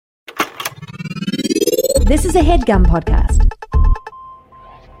This is a HeadGum podcast.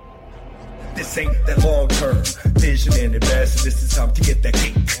 This ain't that long-term vision and invest. This is time to get that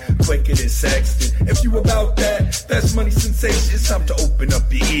cake quicker than Sexton. If you about that, that's money sensation. It's time to open up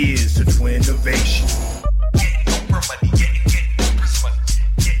your ears to twin innovation. Getting Oprah money, getting Oprah's money.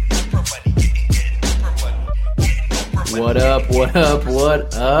 Getting Oprah money, getting Oprah money. Getting Oprah money. What up, what up,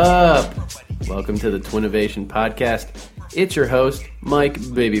 what up? Welcome to the Twinnovation Podcast. It's your host, Mike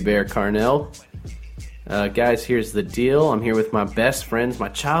Baby Bear Carnell. Guys, here's the deal. I'm here with my best friends, my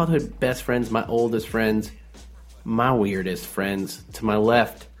childhood best friends, my oldest friends, my weirdest friends. To my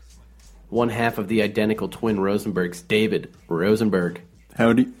left, one half of the identical twin Rosenbergs, David Rosenberg.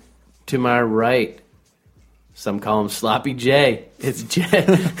 Howdy. To my right, some call him Sloppy J. It's Jeff.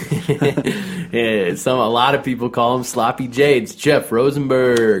 Yeah, a lot of people call him Sloppy J. It's Jeff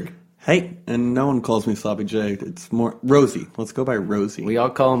Rosenberg. Hey, and no one calls me Sloppy J. It's more Rosie. Let's go by Rosie. We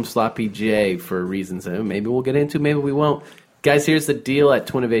all call him Sloppy J for reasons that maybe we'll get into, maybe we won't. Guys, here's the deal at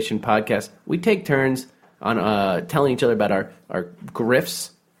Twinnovation Podcast. We take turns on telling each other about our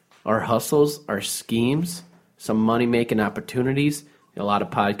grifts, our hustles, our schemes, some money-making opportunities. A lot of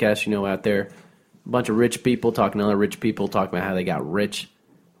podcasts, out there. A bunch of rich people talking to other rich people, talking about how they got rich.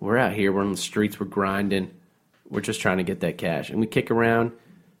 We're out here. We're on the streets. We're grinding. We're just trying to get that cash. And we kick around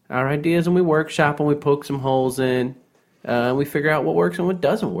our ideas, and we workshop, and we poke some holes in. We figure out what works and what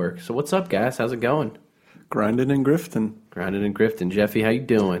doesn't work. So what's up, guys? How's it going? Grinding and grifting. Grinding and grifting. Jeffy, how you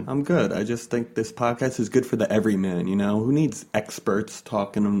doing? I'm good. I just think this podcast is good for the everyman, Who needs experts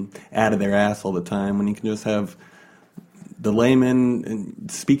talking them out of their ass all the time when you can just have the layman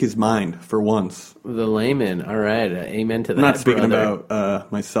and speak his mind for once? The layman. All right. Amen to that, I'm not speaking brother.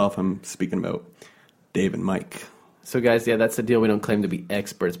 about myself. I'm speaking about Dave and Mike. So, guys, yeah, that's the deal. We don't claim to be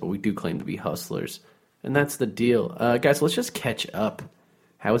experts, but we do claim to be hustlers. And that's the deal. Guys, let's just catch up.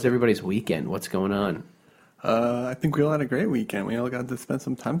 How was everybody's weekend? What's going on? I think we all had a great weekend. We all got to spend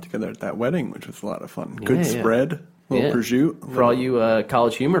some time together at that wedding, which was a lot of fun. Good spread, little prosciutto. For all you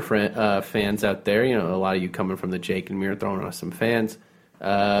College Humor fans out there, a lot of you coming from the Jake and Mir throwing us some fans.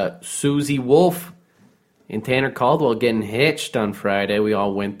 Susie Wolf and Tanner Caldwell getting hitched on Friday. We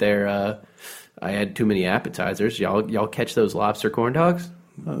all went there. I had too many appetizers. Y'all catch those lobster corn dogs?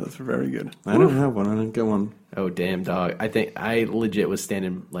 Oh, those were very good. I didn't have one. I didn't get one. Oh, damn, dog. I think I legit was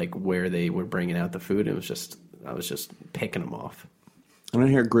standing where they were bringing out the food. I was just picking them off. I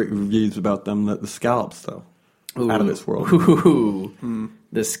didn't hear great reviews about them. The scallops, though, out of this world.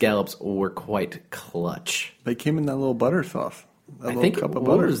 The scallops were quite clutch. They came in that little butter sauce. I think, cup of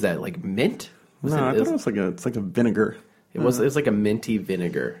what butter. was that, mint? I thought it was like a vinegar. It was like a minty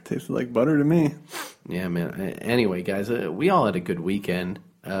vinegar. Tasted like butter to me. Yeah, man. Anyway, guys, we all had a good weekend.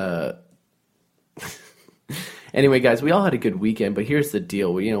 Anyway, guys, we all had a good weekend, but here's the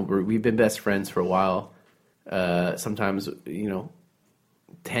deal. We've been best friends for a while. Sometimes,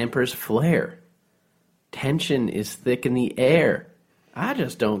 tempers flare. Tension is thick in the air. I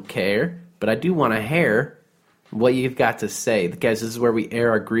just don't care, but I do want to hear what you've got to say. Guys, this is where we air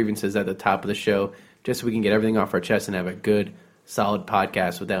our grievances at the top of the show, just so we can get everything off our chest and have a good, solid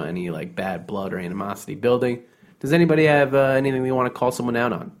podcast without any bad blood or animosity building. Does anybody have anything they want to call someone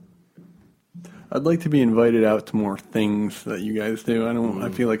out on? I'd like to be invited out to more things that you guys do. I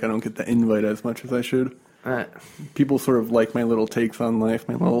feel like I don't get the invite as much as I should. People sort of like my little takes on life,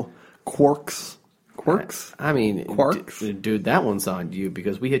 my little quirks. Quirks? Quarks? Dude, that one's on you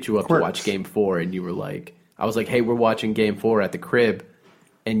because we hit you up to watch Game 4 and you were like, I was like, hey, we're watching Game 4 at the crib,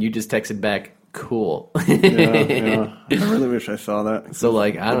 and you just texted back, cool. Yeah. I really wish I saw that. So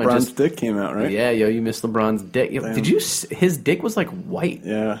I don't know. LeBron's dick came out, right? Yeah, you missed LeBron's dick. Did you? His dick was white.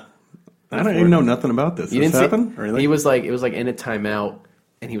 Yeah. I don't even know nothing about this. This happened? Really? He was it was in a timeout,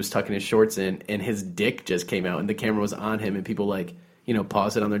 and he was tucking his shorts in, and his dick just came out, and the camera was on him, and people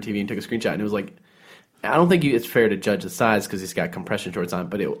paused it on their TV and took a screenshot, and it was I don't think it's fair to judge the size because he's got compression shorts on,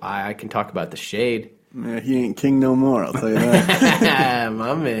 but I can talk about the shade. Yeah, he ain't king no more, I'll tell you that.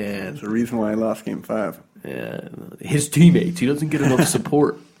 My man. That's the reason why I lost Game 5. Yeah, his teammates. He doesn't get enough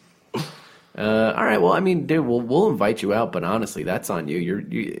support. All right, well, dude, we'll invite you out, but honestly, that's on you.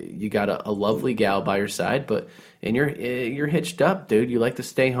 You got a lovely gal by your side, and you're hitched up, dude. You like to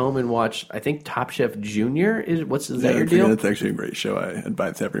stay home and watch. I think Top Chef Junior is that your deal? That's actually a great show. I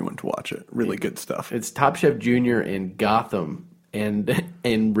advise everyone to watch it. Really good stuff. It's Top Chef Junior and Gotham and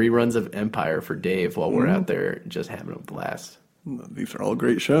reruns of Empire for Dave while we're out there just having a blast. These are all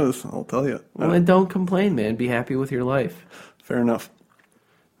great shows, I'll tell you. Well, then don't complain, man. Be happy with your life. Fair enough.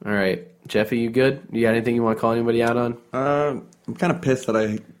 All right. Jeffy, you good? You got anything you want to call anybody out on? I'm kind of pissed that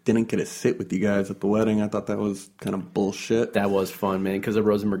I didn't get to sit with you guys at the wedding. I thought that was kind of bullshit. That was fun, man, because the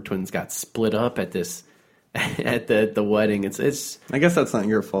Rosenberg twins got split up at this at the wedding. It's I guess that's not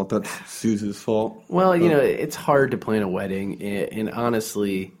your fault. That's Suze's fault. well, it's hard to plan a wedding, and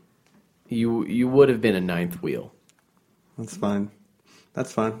honestly, you would have been a ninth wheel. That's fine.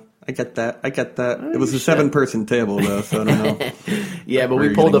 I get that. It was a 7-person table, though, so I don't know. Yeah, but Where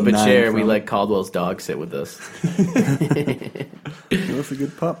we are pulled you up a getting chair 9 and we from? let Caldwell's dog sit with us. He was a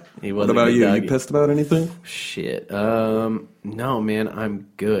good pup. He was What a about good you? doggy. You pissed about anything? Shit. No, man, I'm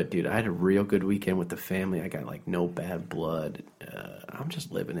good, dude. I had a real good weekend with the family. I got like no bad blood. I'm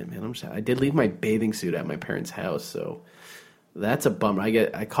just living it, man. I did leave my bathing suit at my parents' house, so that's a bummer.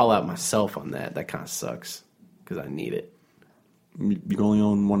 I call out myself on that. That kind of sucks because I need it. You only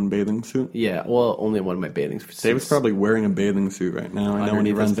own one bathing suit? Yeah, well, only one of my bathing suits. David's probably wearing a bathing suit right now. I know when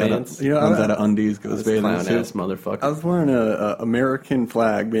he Underneath his runs pants? out of undies, goes This bathing clown suit. ass motherfucker. I was wearing a American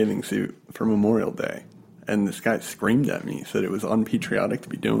flag bathing suit for Memorial Day, and this guy screamed at me, said it was unpatriotic to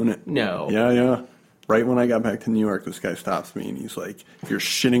be doing it. No. Yeah. Right when I got back to New York, this guy stops me, and he's like, "You're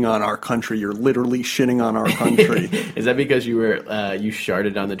shitting on our country. You're literally shitting on our country." Is that because you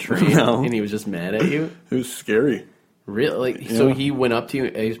sharted on the train No. and he was just mad at you? It was scary. Really? So Yeah. he went up to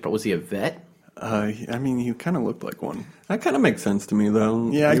you. Was he a vet? I mean, he kind of looked like one. That kind of makes sense to me, though.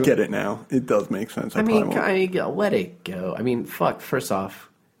 Yeah, I get it now. It does make sense. I mean, probably won't. let it go. I mean, fuck. First off,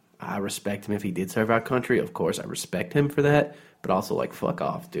 I respect him if he did serve our country. Of course, I respect him for that. But also, like, fuck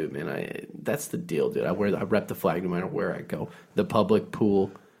off, dude, man. That's the deal, dude. I rep the flag no matter where I go. The public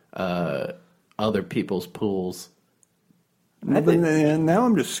pool, other people's pools. But now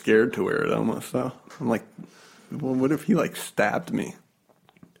I'm just scared to wear it almost, though. I'm like, well, what if he, like, stabbed me?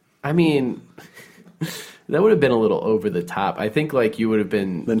 I mean, that would have been a little over the top. I think, like, you would have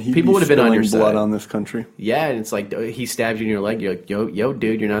been... Then he'd people be would have been on your spilling blood side. on this country. Yeah, and it's like he stabs you in your leg. You're like, yo,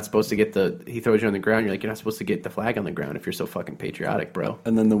 dude, you're not supposed to get the... He throws you on the ground. You're like, you're not supposed to get the flag on the ground if you're so fucking patriotic, bro.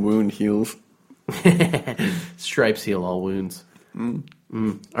 And then the wound heals. Stripes heal all wounds. All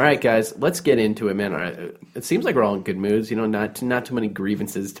right, guys, let's get into it, man. All right. It seems like we're all in good moods. Not too many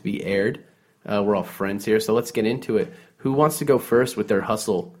grievances to be aired. We're all friends here, so let's get into it. Who wants to go first with their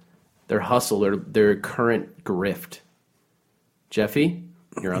hustle, their current grift? Jeffy,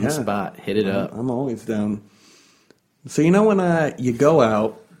 you're on the spot. Hit it up. I'm always down. So when you go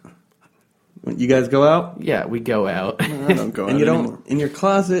out, when you guys go out, Yeah, we go out. I don't go out and you anymore. don't in your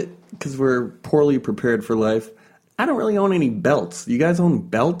closet because we're poorly prepared for life. I don't really own any belts. You guys own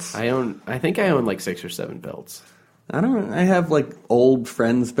belts? I think I own like 6 or 7 belts. I have like old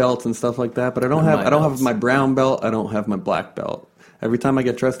friends' belts and stuff like that, but I don't have belts. my brown belt. I don't have my black belt. Every time I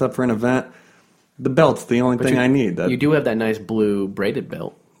get dressed up for an event, the belt's the only thing I need. You do have that nice blue braided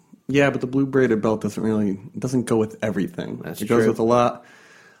belt. Yeah, but the blue braided belt doesn't go with everything. That's it goes true. with a lot.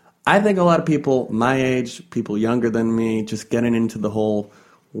 I think a lot of people my age, people younger than me, just getting into the whole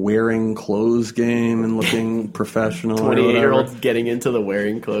wearing clothes game and looking professional. 28-year-olds getting into the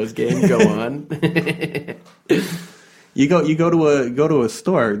wearing clothes game. Go on. You go to a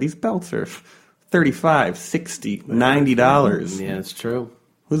store. These belts are $35, $60, $90. Yeah, it's true.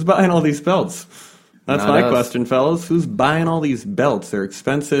 Who's buying all these belts? That's Not my us. question, fellas. Who's buying all these belts? They're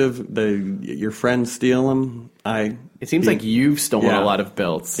expensive. Your friends steal them. It seems like you've stolen Yeah. a lot of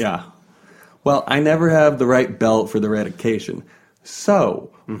belts. Yeah. Well, I never have the right belt for the right occasion.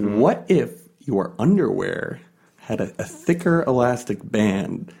 So, what if your underwear had a thicker elastic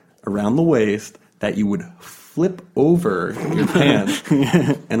band around the waist that you would flip over your pants,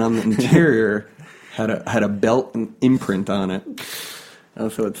 and on the interior had a belt and imprint on it? Oh,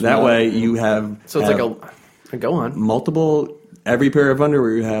 so it's That not- way, you have So it's like a... Go on. multiple. Every pair of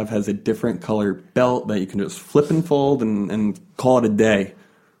underwear you have has a different color belt that you can just flip and fold and call it a day.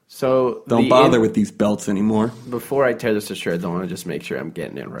 So Don't bother with these belts anymore. Before I tear this to shreds, I want to just make sure I'm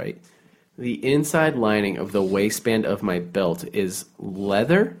getting it right. The inside lining of the waistband of my belt is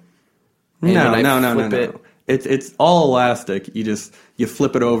leather? And No. when I flip it- It's all elastic. You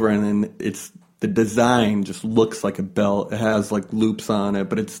flip it over and then the design just looks like a belt. It has like loops on it,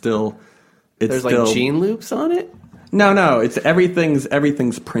 but it's still There's like jean loops on it? No. It's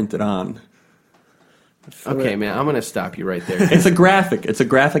everything's printed on. Okay, man, I'm going to stop you right there. It's a graphic. It's a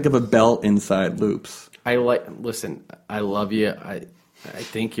graphic of a belt inside loops. Listen, I love you. I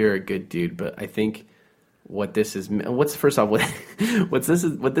think you're a good dude, but I think what this is what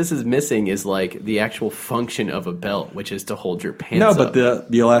this is missing is like the actual function of a belt, which is to hold your pants No, up. but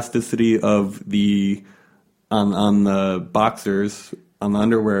the elasticity of on the boxers, on the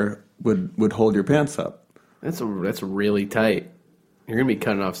underwear would hold your pants up. That's really tight. You're gonna be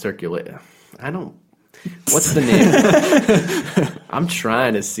cutting off circulation. What's the name? I'm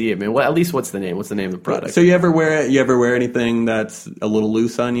trying to see it, man. At least what's the name? What's the name of the product? So you ever wear anything that's a little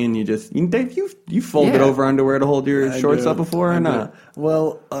loose on you, and Dave, you folded over underwear to hold your shorts up before or not?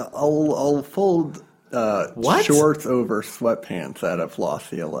 Well, I'll fold shorts over sweatpants out of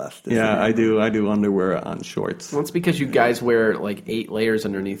flossy elasticity. Yeah, I do underwear on shorts. Well, it's because you guys wear like 8 layers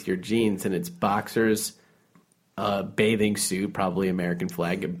underneath your jeans, and it's boxers, bathing suit, probably American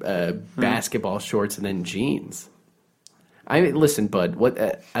flag, basketball shorts, and then jeans. Listen, bud.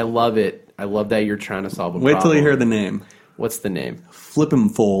 I love it. I love that you're trying to solve a problem. Wait till you hear the name. What's the name? Flip 'em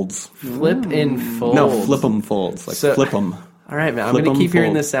folds. Flip and folds. No, flip 'em folds. Like flip 'em. All right, man. I'm going to keep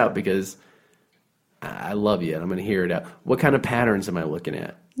hearing this out because I love you, and I'm going to hear it out. What kind of patterns am I looking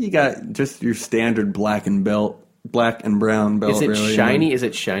at? You got just your standard black and brown belt. Is it really, shiny? Is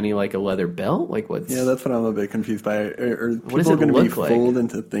it shiny like a leather belt? Like what's? Yeah, that's what I'm a bit confused by. Are What does people it going to be look like? fooled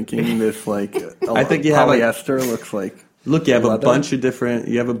into thinking this like I think you have polyester looks like? Look, you have leather? a bunch of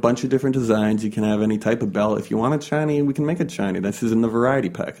different designs. You can have any type of belt. If you want it shiny, we can make it shiny. This is in the variety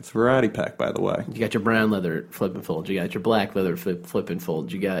pack. It's a variety pack, by the way. You got your brown leather flip and fold. You got your black leather flip and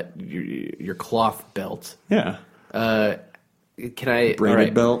fold. You got your cloth belt. Yeah. Can I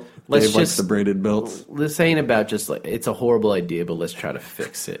Braided belt. Let's Dave likes the braided belts. This ain't about just like it's a horrible idea, but let's try to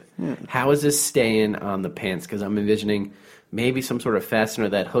fix it. How is this staying on the pants? Because I'm envisioning maybe some sort of fastener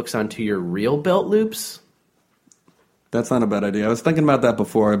that hooks onto your real belt loops. That's not a bad idea. I was thinking about that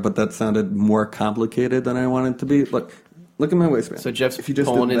before, but that sounded more complicated than I wanted it to be. Look at my waistband. So Jeff's if you just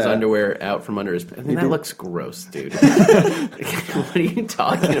pulling did his that- underwear out from under his pants. I mean, that looks gross, dude. What are you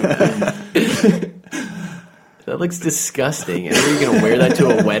talking about? That looks disgusting. And are you going to wear that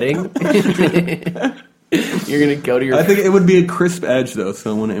to a wedding? You're going to go to your... I think it would be a crisp edge, though,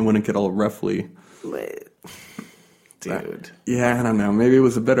 so it wouldn't get all roughly. Dude. Yeah, I don't know. Maybe it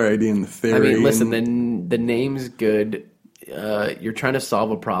was a better idea in the theory. I mean, listen, the name's good. You're trying to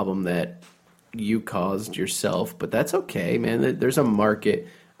solve a problem that you caused yourself, but that's okay, man. There's a market.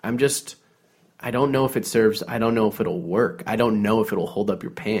 I don't know if it serves. I don't know if it'll work. I don't know if it'll hold up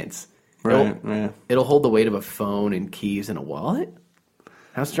your pants. Right. It'll hold the weight of a phone and keys and a wallet.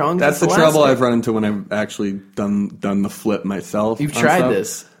 How strong is That's the this trouble elastic? I've run into when I've actually done the flip myself. You've on tried stuff.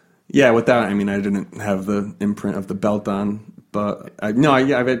 this. Yeah, without, I mean, I didn't have the imprint of the belt on, but I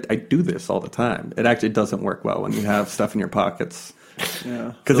do this all the time. It actually doesn't work well when you have stuff in your pockets.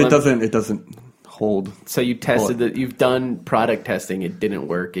 Yeah. Because it doesn't hold. So you've done product testing, it didn't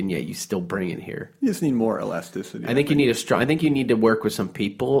work, and yet you still bring it here. You just need more elasticity. I think you need to work with some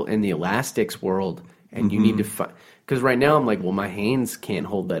people in the elastics world, and you need to find, because right now I'm like, well, my hands can't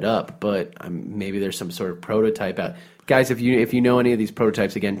hold that up, but maybe there's some sort of prototype out. Guys, if you know any of these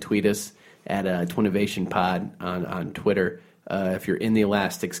prototypes, again, tweet us at Twinnovation Pod on Twitter. If you're in the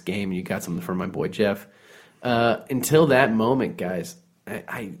elastics game and you got something for my boy Jeff. Until that moment, guys,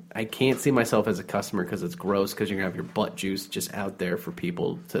 I can't see myself as a customer because it's gross, because you're going to have your butt juice just out there for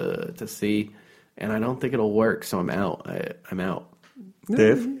people to see. And I don't think it'll work, so I'm out. I'm out.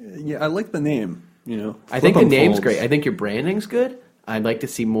 Dave? Yeah, I like the name. I think the Flip 'em name's folds. great. I think your branding's good. I'd like to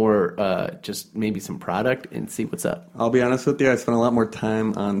see more, just maybe some product and see what's up. I'll be honest with you, I spent a lot more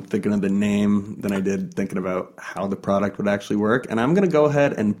time on thinking of the name than I did thinking about how the product would actually work. And I'm going to go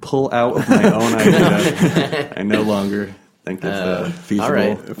ahead and pull out of my own idea. I no longer think it's feasible. all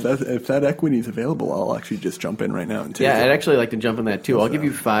right. If that equity is available, I'll actually just jump in right now and take Yeah, it. I'd actually like to jump in that too. I'll give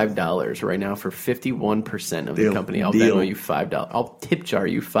you $5 right now for 51% of the Deal. company. I'll Deal. Venmo you $5. I'll tip jar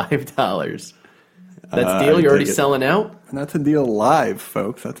you $5. That's I deal. You're already take it. selling out. And that's a deal live,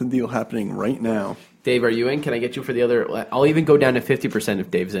 folks. That's a deal happening right now. Dave, are you in? Can I get you for the other? I'll even go down to 50%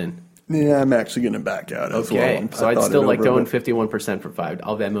 if Dave's in. Yeah, I'm actually going to back out as well. Okay, so I'd thought still it like over, going but- 51% for $5.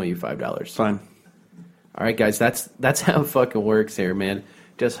 I'll Venmo you $5. Fine. All right, guys, that's how it fucking works here, man.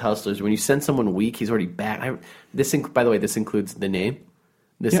 Just hustlers. When you send someone weak, he's already back. By the way, this includes the name.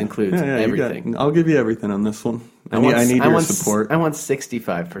 This includes you got it. everything. I'll give you everything on this one. I need your support. I want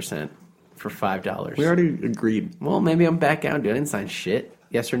 65% for $5. We already agreed. Well, maybe I'm back out, dude. I didn't sign shit.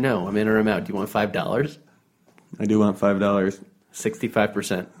 Yes or no? I'm in or I'm out. Do you want $5? I do want $5.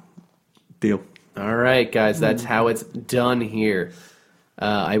 65%. Deal. All right, guys. That's how it's done here.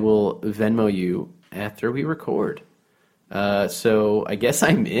 I will Venmo you after we record. So I guess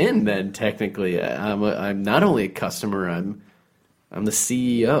I'm in then. Technically, I'm not only a customer. I'm the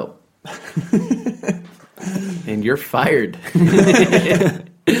CEO, and you're fired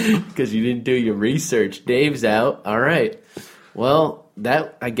because you didn't do your research. Dave's out. All right. Well,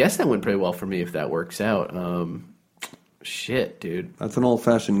 I guess that went pretty well for me. If that works out, Shit, dude. That's an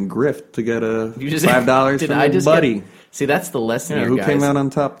old-fashioned grift to get You just $5 Did from I your just buddy. See, that's the lesson Yeah, here, who guys. came out on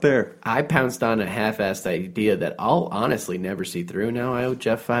top there? I pounced on a half-assed idea that I'll honestly never see through. Now I owe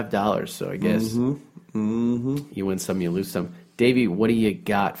Jeff $5, so I guess you win some, you lose some. Davey, what do you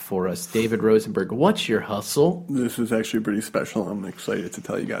got for us? David Rosenberg, what's your hustle? This is actually pretty special. I'm excited to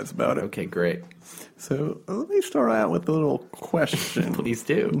tell you guys about it. Okay, great. So let me start out with a little question. Please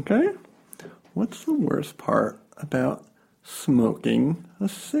do. Okay? What's the worst part about smoking a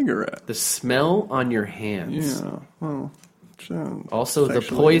cigarette? The smell on your hands. Yeah, well, Also, the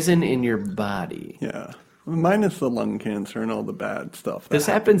sexually- poison in your body. Yeah. Minus the lung cancer and all the bad stuff. This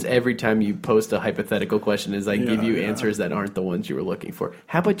happens every time you post a hypothetical question is I give you Yeah. answers that aren't the ones you were looking for.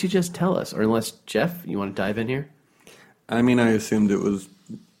 How about you just tell us? Or unless, Jeff, you want to dive in here? I mean, I assumed it was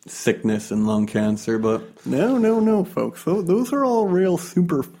sickness and lung cancer, but No, folks. Those are all real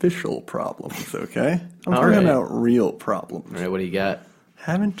superficial problems, okay? I'm All talking right. about real problems. All right, what do you got?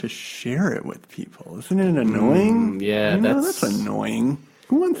 Having to share it with people. Isn't it annoying? yeah, You know, that's- that's annoying.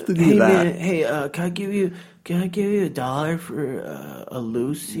 Who wants to do Hey that? man, hey, can I give you $1 for a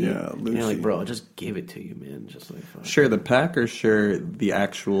Lucy? Yeah, You know, like, Lucy. bro, I'll just give it to you, man. Just like fuck. share the pack or share the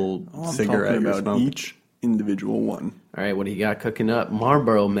actual I'm cigarette talking you're about smoking? each individual one. All right, what do you got cooking up?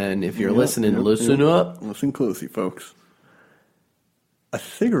 Marlboro men, if you're Yep, listening, yep, listen yep. up. Listen closely, folks. A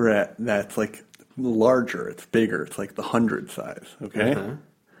cigarette that's like larger, it's bigger, it's like the 100 size, okay?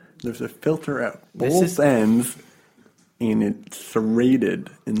 There's a filter at This both is- ends, and it's serrated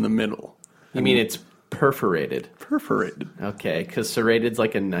in the middle. I mean, it's perforated. Perforated. Okay, because serrated's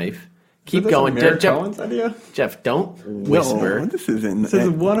like a knife. Keep Is this going. Mayor Jeff, Cohen's idea? Don't whisper. No, this isn't. This is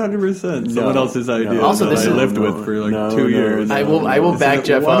 100% someone else's idea. Also, that this I is- lived with for like No, 2 no, years. no. I will back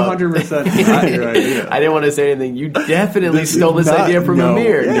Jeff up. 100% not your idea. I didn't want to say anything. You definitely This stole is this not- idea from no,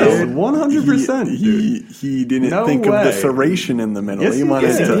 Amir, Yes, dude. 100%, dude. He didn't No think of way. the serration in the middle. Yes, he he wanted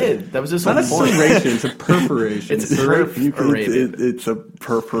Yes, he to. did. That was his Not a whole point. serration, it's a perforation. It's You can, perforated. it's a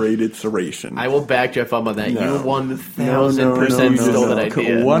perforated serration. I will back Jeff up on that. No. You 1,000% No, stole no. that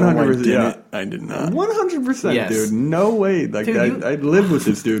idea. 100%. No, I did not. 100%, Yes. dude. No way. Like, Dude, you- I lived with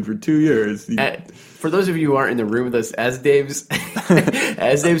this dude for 2 years. For those of you who aren't in the room with us, as Dave's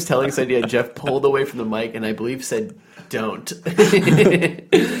telling this idea, Jeff pulled away from the mic and I believe said, "Don't."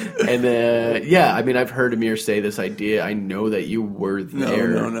 And yeah, I mean, I've heard Amir say this idea. I know that you were there.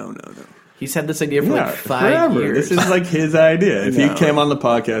 No. He's had this idea for Yeah, like 5 forever. years. This is like his idea. If No. he came on the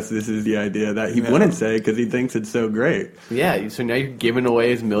podcast, this is the idea that he wouldn't say because he thinks it's so great. Yeah, so now you're giving away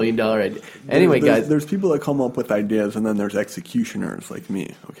his $1 million idea. Anyway, guys, there's people that come up with ideas, and then there's executioners like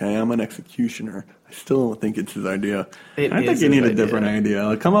me. Okay, I'm an executioner. I still don't think it's his idea. it I is think you his need a idea. different idea.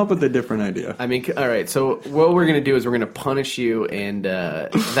 Like, come up with a different idea. I mean, all right. So what we're going to do is we're going to punish you, and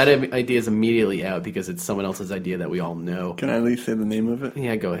that idea is immediately out because it's someone else's idea that we all know. Can I at least say the name of it?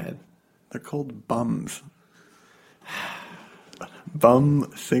 Yeah, go ahead. They're called bums.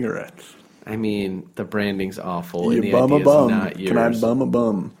 Bum cigarettes. I mean, the branding's awful, You and the bum a idea's bum. not yours. Can I bum a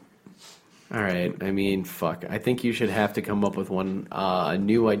bum? All right. I mean, fuck. I think you should have to come up with a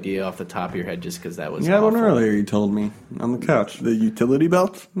new idea off the top of your head, just because that was You had one awful. earlier, you told me, on the couch. The utility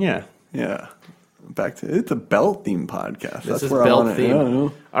belt? Yeah. Yeah. Back to it's a belt theme podcast. This That's is where belt I want theme.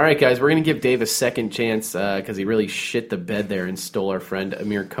 to. All right, guys, we're going to give Dave a second chance because he really shit the bed there and stole our friend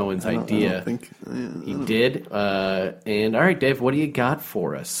Amir Cohen's idea. I think He did. And all right, Dave, what do you got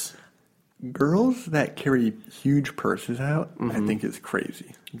for us? girls that carry huge purses out, I think is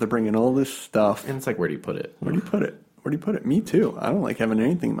crazy. They're bringing all this stuff. And it's like, where do you put it? Where do you put it? Where do you put it? Me too. I don't like having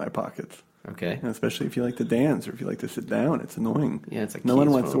anything in my pockets. Okay. And especially if you like to dance or if you like to sit down, it's annoying. Yeah, it's like no one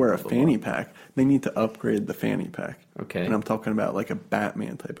keys, wants to phone, wear a blah, blah, blah. fanny pack. They need to upgrade the fanny pack. Okay. And I'm talking about like a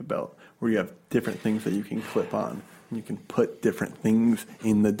Batman type of belt where you have different things that you can clip on. And you can put different things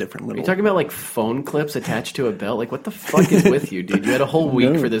in the different Are little. you talking about like phone clips attached to a belt? Like, what the fuck is with you, dude? You had a whole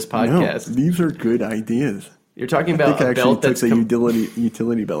week for this podcast. No, these are good ideas. You're talking I about think I a actually belt took that's the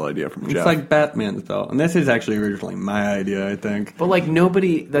utility belt idea from It's Jeff. like Batman's belt. And this is actually originally my idea, I think. but like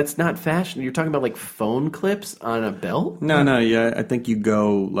nobody. That's not fashion. You're talking about like phone clips on a belt. No, yeah. I think you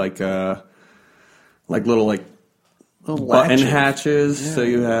go like little like Little button latches. hatches, so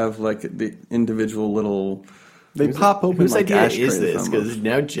you have like the individual little. They pop open Whose like idea ashtrays is this? almost. Because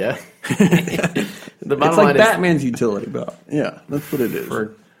now Jeff. The bottom It's like line Batman's utility belt. Yeah, that's what it is. is.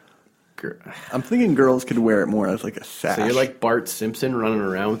 I'm thinking girls could wear it more as like a sash. So you're like Bart Simpson running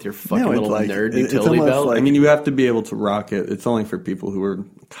around with your fucking No, it's little like- nerd it's utility almost belt. like- I mean, you have to be able to rock it. It's only for people who are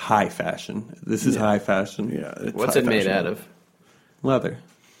high fashion. This is high fashion. yeah. It's What's high it made fashion. out of? Leather.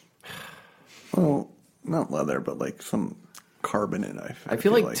 Well, not leather, but like some carbon in. I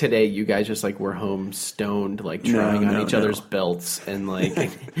feel like today you guys just like were home stoned, like trying on each other's belts, and like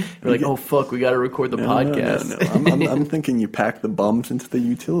we're like, oh fuck, we got to record the podcast. No. I'm thinking you pack the bums into the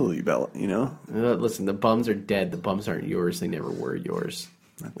utility belt. You know, listen, the bums are dead. The bums aren't yours. They never were yours.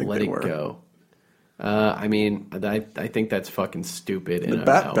 Let it go. I mean, I think that's fucking stupid. The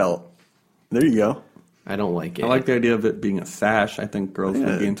bat belt. There you go. I don't like it. I like the idea of it being a sash. I think girls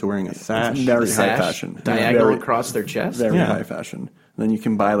would be into wearing a sash. It's very high fashion. Diagonal across their chest? Very high fashion. And then you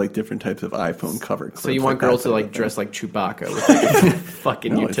can buy like different types of iPhone cover clips. So you want girls to like dress like Chewbacca with like a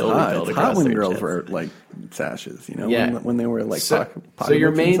fucking utility belt across their chest. It's hot when girls wear like sashes, you know, when they wear like pocket So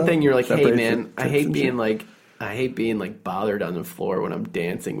your main thing, you're like, hey man, I hate being like bothered on the floor when I'm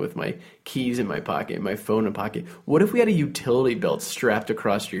dancing with my keys in my pocket, my phone in pocket. What if we had a utility belt strapped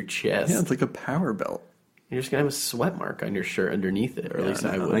across your chest? Yeah, it's like a power belt. You're just going to have a sweat mark on your shirt underneath it, or at least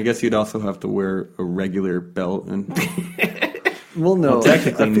I would. I guess you'd also have to wear a regular belt. And well, no.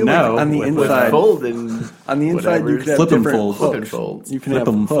 Technically, I feel like on the inside, on the inside you could have different hooks. You can have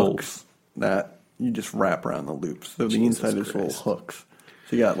hooks that you just wrap around the loops. So the inside is little hooks.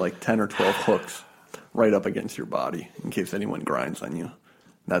 So you got like 10 or 12 hooks right up against your body in case anyone grinds on you.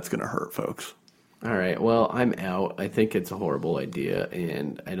 That's going to hurt, folks. All right, well, I'm out. I think it's a horrible idea,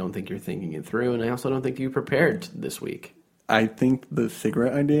 and I don't think you're thinking it through, and I also don't think you prepared this week. I think the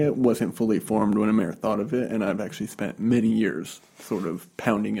cigarette idea wasn't fully formed when Amir thought of it, and I've actually spent many years sort of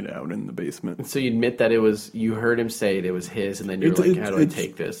pounding it out in the basement. So you admit that you heard him say it was his, and then you're like, how do I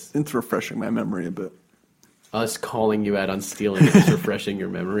take this? It's refreshing my memory a bit. Us calling you out on stealing it is refreshing your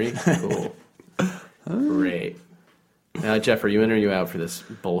memory? Cool. Great. Jeff, are you in or are you out for this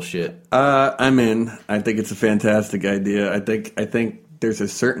bullshit? I'm in. I think it's a fantastic idea. I think there's a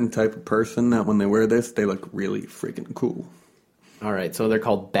certain type of person that when they wear this, they look really freaking cool. All right, so they're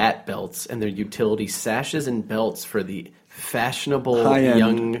called bat belts, and they're utility sashes and belts for the fashionable, high-end,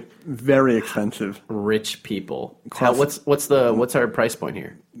 young, very expensive, rich people. What's our price point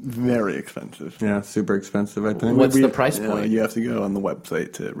here? Very expensive. Yeah, super expensive, I think. What's the price point? You have to go on the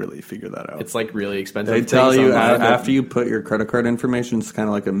website to really figure that out. It's like really expensive. They tell you after you put your credit card information, it's kind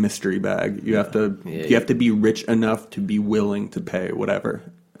of like a mystery bag. You have to be rich enough to be willing to pay whatever.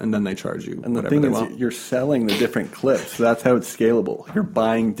 And then they charge you. And the thing is, you're selling the different clips, so that's how it's scalable. You're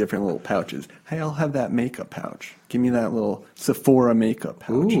buying different little pouches. Hey, I'll have that makeup pouch. Give me that little Sephora makeup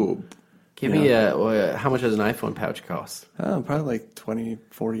pouch. Ooh. Give me how much does an iPhone pouch cost? Oh, probably like 20,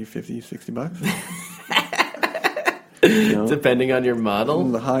 40, 50, 60 bucks. Depending on your model?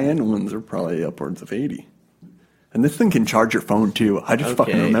 The high-end ones are probably upwards of 80. And this thing can charge your phone, too. I just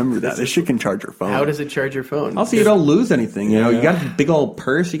fucking remember that. This shit can charge your phone. How does it charge your phone? Also, you don't lose anything. You know, you got a big old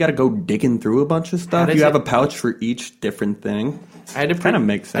purse. You got to go digging through a bunch of stuff. You have a pouch for each different thing. It kind of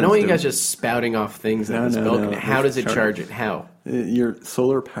makes sense. I don't want you guys just spouting off things that was spoken. How does it charge it? How? You're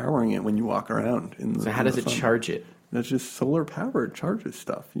solar powering it when you walk around. So how does it charge it? That's just solar powered. Charges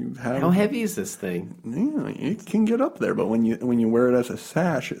stuff. How heavy is this thing? Yeah, it can get up there, but when you wear it as a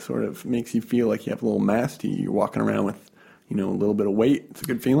sash, it sort of makes you feel like you have a little mass to you. You're walking around with a little bit of weight. It's a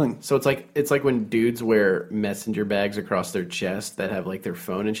good feeling. So it's like when dudes wear messenger bags across their chest that have like their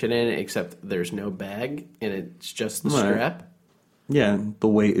phone and shit in it, except there's no bag and it's just the strap. Yeah, the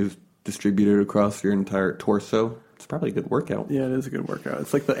weight is distributed across your entire torso. It's probably a good workout. Yeah, it is a good workout.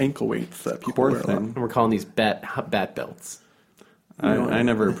 It's like the ankle weights that people wear. And we're calling these bat belts. I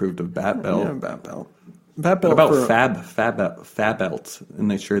never approved of bat belt. Yeah, bat belt. Bat belt. What about fab belts?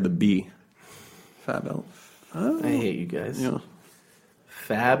 And they share the B. Fab belt. I hate you guys. Yeah.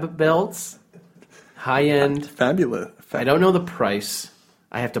 Fab belts, high end, fabulous. I don't know the price.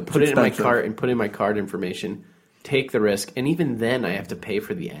 I have to put it in my cart and put in my card information. Take the risk, and even then, I have to pay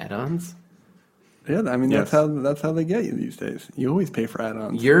for the add-ons. Yeah, I mean that's how they get you these days. You always pay for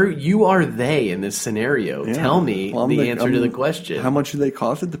add-ons. You are they in this scenario. Yeah. Tell me the answer to the question. How much do they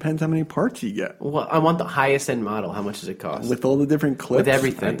cost? It depends how many parts you get. Well, I want the highest end model. How much does it cost? With all the different clips, with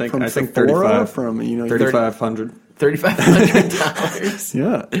everything. I think 35. From $3,500. $3,500.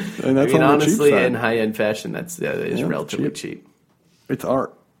 Yeah, and that's honestly, in high end fashion, that is relatively cheap. It's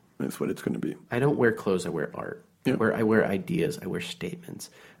art. That's what it's going to be. I don't wear clothes. I wear art. Yeah. I wear ideas. I wear statements.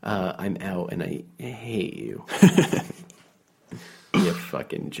 I'm out, and I hate you. You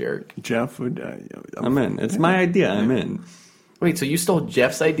fucking jerk. Jeff would. I'm in. It's my idea. I'm in. Wait, so you stole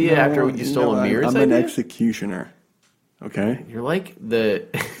Jeff's idea after you stole Amir's idea? I'm an executioner. Okay? You're like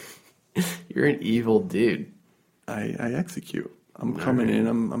you're an evil dude. I execute. I'm coming in.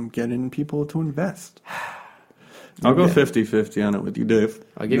 I'm getting people to invest. I'll go 50-50 on it with you, Dave.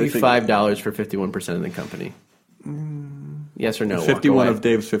 I'll give you $5 for 51% of the company. Yes or no? 51 of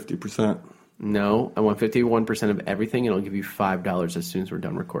Dave's 50%. No, I want 51% of everything, and I'll give you $5 as soon as we're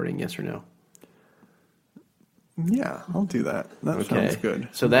done recording. Yes or no? Yeah, I'll do that. That sounds good.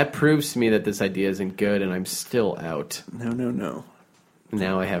 So that proves to me that this idea isn't good, and I'm still out. No.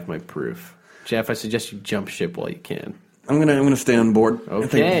 Now I have my proof. Jeff, I suggest you jump ship while you can. I'm gonna stay on board.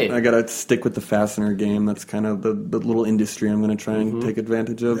 Okay. I gotta stick with the fastener game. That's kind of the little industry I'm gonna try and take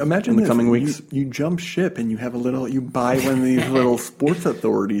advantage of Imagine in the coming weeks. You jump ship and you have you buy one of these little Sports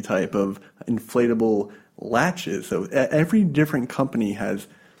Authority type of inflatable latches. So every different company has,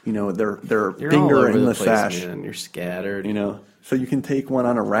 their You're finger all over in the place, sash. man. You're scattered. So you can take one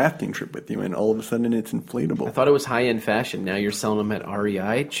on a rafting trip with you, and all of a sudden it's inflatable. I thought it was high-end fashion. Now you're selling them at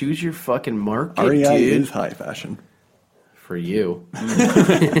REI. Choose your fucking market, REI dude. is high fashion. For you.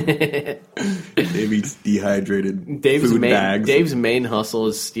 Dave eats dehydrated food bags. Dave's main hustle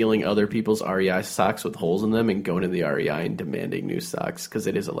is stealing other people's REI socks with holes in them and going to the REI and demanding new socks because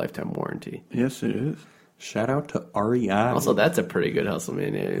it is a lifetime warranty. Yes, it is. Shout out to REI. Also, that's a pretty good hustle,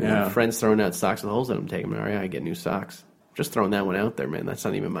 man. Yeah. Friends throwing out socks with holes in them, take them to REI, get new socks. Just throwing that one out there, man. That's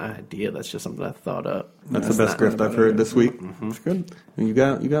not even my idea. That's just something I thought up. That's the best grift I've heard this week. That's good. You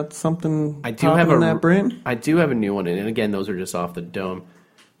got something I do have that brain? I do have a new one, and again, those are just off the dome.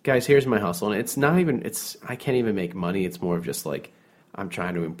 Guys, here's my hustle, and it's not even, I can't even make money. It's more of just like, I'm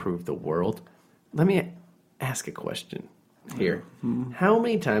trying to improve the world. Let me ask a question here. How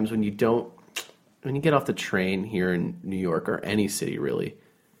many times when you get off the train here in New York or any city really,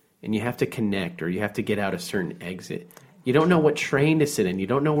 and you have to connect or you have to get out a certain exit, you don't know what train to sit in. You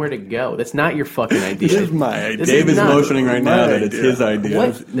don't know where to go. That's not your fucking idea. This is my idea. Dave is motioning right now that it's his idea.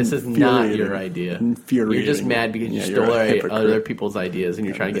 What? This is not your idea. Infuriating. You're just mad because you you're stole a hypocrite. other people's ideas and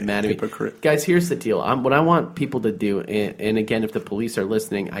you're trying to get mad at me. Hypocrite. Guys, here's the deal. What I want people to do, and again, if the police are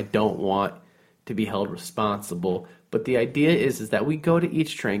listening, I don't want to be held responsible. But the idea is that we go to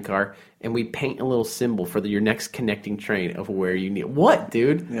each train car and we paint a little symbol for your next connecting train of where you need. What,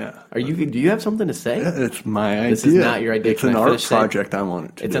 dude? Yeah. Do you have something to say? Yeah, it's my idea. This is not your idea. It's Can an I art finish saying- project I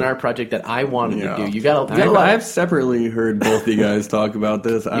wanted to It's do. an art project that I wanted Yeah. to do. You got a lot. I've separately heard both of you guys talk about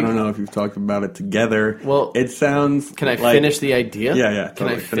this. I don't know if you've talked about it together. Well, it sounds. Can I like, finish the idea? Yeah. Can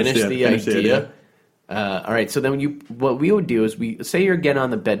I Totally. finish the idea? All right. So then what we would do is say you're getting on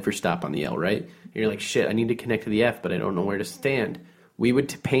the Bedford stop on the L, right? You're like, shit, I need to connect to the F, but I don't know where to stand. We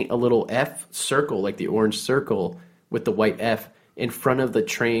would paint a little F circle, like the orange circle with the white F, in front of the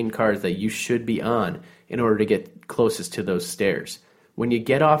train cars that you should be on in order to get closest to those stairs. When you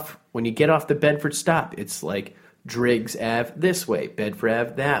get off the Bedford stop, it's like Driggs Ave this way, Bedford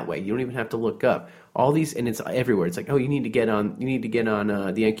Ave that way. You don't even have to look up. All these, and it's everywhere. It's like, oh, you need to get on the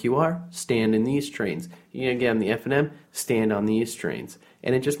NQR, stand in these trains. You need to get on the F&M, stand on these trains.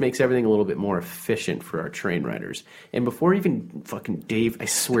 And it just makes everything a little bit more efficient for our train riders. And before even fucking Dave, I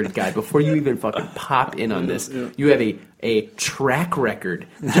swear to God, before you even fucking pop in on this, you have a track record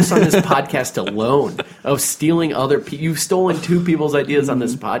just on this podcast alone of stealing other people. You've stolen two people's ideas on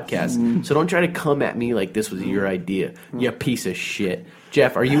this podcast. So don't try to come at me like this was your idea, you piece of shit.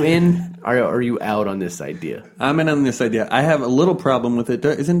 Jeff, are you in? Are you out on this idea? I'm in on this idea. I have a little problem with it.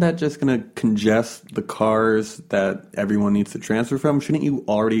 Isn't that just going to congest the cars that everyone needs to transfer from? Shouldn't you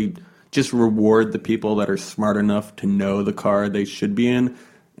already just reward the people that are smart enough to know the car they should be in?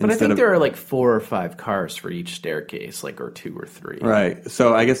 But I think there are like 4 or 5 cars for each staircase, or 2 or 3. Right.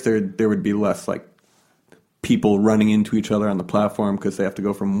 So I guess there would be less people running into each other on the platform because they have to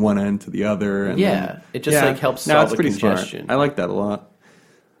go from one end to the other. And it just helps solve the congestion. Smart. I like that a lot.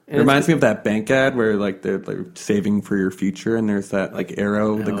 It reminds me of that bank ad where they're saving for your future, and there's that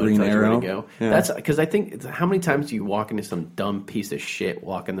arrow, the green arrow. Go. Yeah. That's because I think how many times do you walk into some dumb piece of shit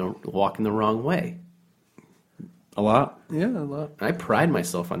walking the wrong way? A lot. Yeah, a lot. I pride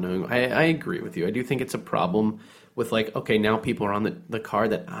myself on knowing. I agree with you. I do think it's a problem with okay, now people are on the car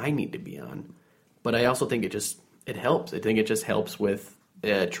that I need to be on, but I also think it helps. I think it just helps with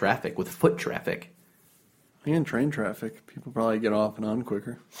traffic, with foot traffic. And train traffic. People probably get off and on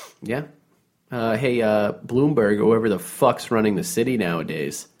quicker. Yeah. Hey, Bloomberg, whoever the fuck's running the city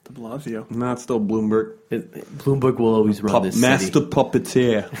nowadays. De Blasio. No, it's still Bloomberg. Bloomberg will always run this Master city.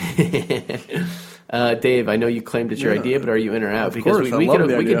 puppeteer. Dave, I know you claimed it's your idea, but are you in or out? Of Because course, we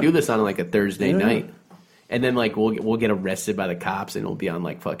idea. could do this on a Thursday night. And then we'll get arrested by the cops and we'll be on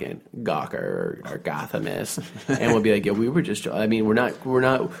fucking Gawker or Gothamist, and we'll be like, yeah, we were just. I mean, we're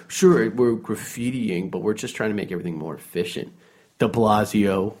not sure we're graffitiing, but we're just trying to make everything more efficient. De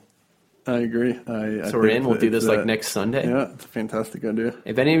Blasio. I agree. So we're in. We'll do this next Sunday. Yeah, it's a fantastic idea.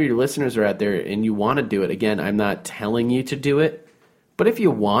 If any of your listeners are out there and you want to do it, again, I'm not telling you to do it, but if you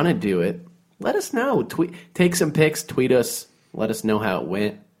want to do it, let us know. Take some pics, tweet us, let us know how it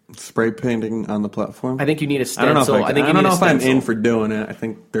went. Spray painting on the platform. I think you need a I don't know stencil. if, I think you don't need know a if I'm stencil. in for doing it. I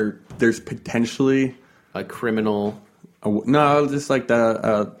think there's potentially A criminal. no, just like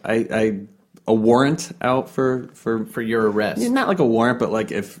a warrant out for your arrest. Yeah, not like a warrant, but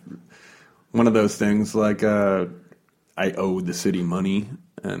like if one of those things like I owe the city money,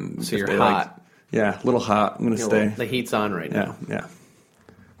 and So if you're they, hot. like, yeah, a little hot. I'm gonna stay. The heat's on right now. Yeah.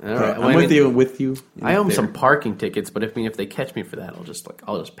 All right. I'm with you. I owe them There. some parking tickets, but if they catch me for that, I'll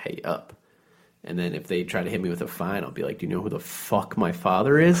just pay up. And then if they try to hit me with a fine, I'll be like, "Do you know who the fuck my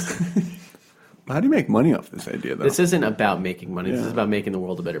father is?" How do you make money off this idea, though? This isn't about making money. This Yeah. is about making the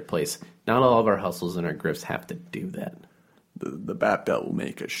world a better place. Not all of our hustles and our grifts have to do that. The Bat Belt will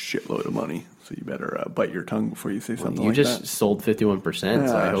make a shitload of money, so you better bite your tongue before you say something You like just that. sold 51%,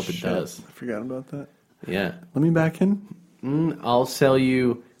 so I hope it shit. does. I forgot about that. Yeah. Let me back in. I'll sell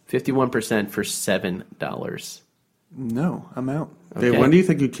you 51% for $7. No, I'm out. Dave, Okay. when do you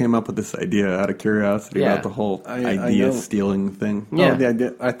think you came up with this idea? Out of curiosity Yeah. about the whole I idea know. stealing thing. Yeah. Oh, the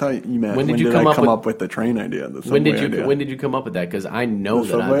idea. I thought you meant When did you I come up come with- up with the train idea? The When did subway idea? you come up with that? Because I know The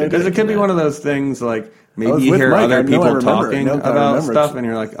that I've subway been idea? Because it could be thinking one that. of those things like maybe was you with hear Mike. I other know, people I remember. talking No, I about remember. stuff, and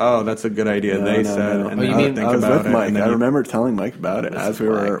you're like, "Oh, that's a good idea." No, they no, said, no. and Oh, you now mean- think I was about with it. Mike. and then I you- remember telling Mike about it This as is we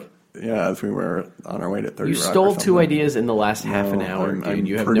were, Mike. as we were on our way to 30 You Rock or stole two something. ideas in the last half an No, hour, I'm dude.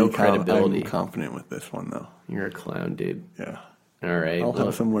 You have pretty no credibility. I'm confident with this one, though. You're a clown, dude. Yeah. All right. I'll well,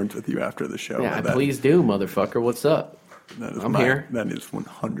 have some words with you after the show. yeah, about that. please do, motherfucker. What's up? That is I'm my, here. That is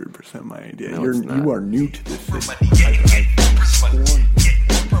 100% my idea. No, it's not. You are new to this thing.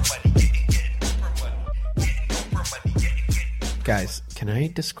 Guys, can I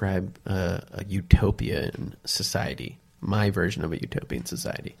describe a utopian society? My version of a utopian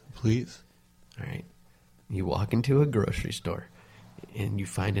society. Please. All right. You walk into a grocery store and you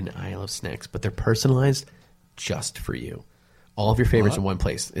find an aisle of snacks, but they're personalized just for you. All of your favorites in one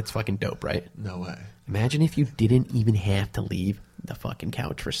place. It's fucking dope, right? No way. Imagine if you didn't even have to leave the fucking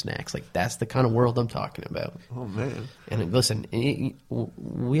couch for snacks. Like, that's the kind of world I'm talking about. Oh, man. And listen,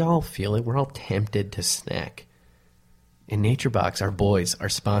 we all feel it. We're all tempted to snack. And NatureBox, our boys, our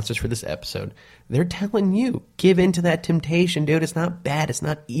sponsors for this episode, they're telling you, give in to that temptation, dude. It's not bad. It's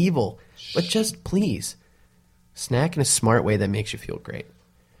not evil. But just please, snack in a smart way that makes you feel great.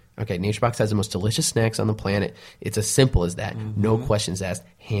 Okay, NatureBox has the most delicious snacks on the planet. It's as simple as that. No questions asked.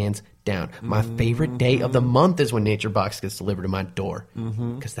 Hands down. My favorite day of the month is when NatureBox gets delivered to my door.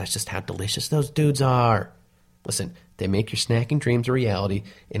 Because that's just how delicious those dudes are. Listen, they make your snacking dreams a reality,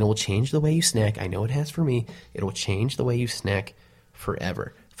 and it will change the way you snack. I know it has for me. It will change the way you snack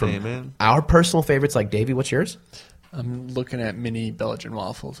forever. From Amen. our personal favorites, like Davey, what's yours? I'm looking at mini Belgian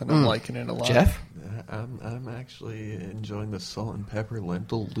waffles, and I'm liking it a lot. Jeff? I'm actually enjoying the salt and pepper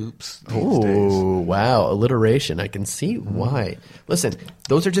lentil loops these Oh, days. wow. Alliteration. I can see why. Listen,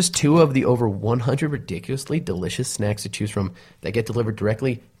 those are just two of the over 100 ridiculously delicious snacks to choose from that get delivered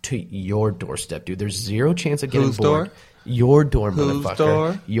directly to your doorstep, dude. There's zero chance of getting Whose bored. door? Your door, Whose motherfucker.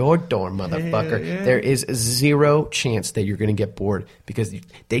 door? Your door, motherfucker. yeah. There is zero chance that you're going to get bored because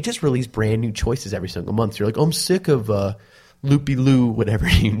they just release brand new choices every single month. So you're like, I'm sick of Loopy Loo, whatever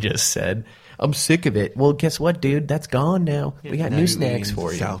you just said. I'm sick of it. Well, guess what, dude? That's gone now. We got Now new you snacks eating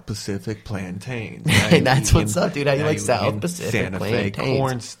for you. South Pacific plantains. That's what's up, dude. How you now like you South eating Pacific Santa Fe plantains.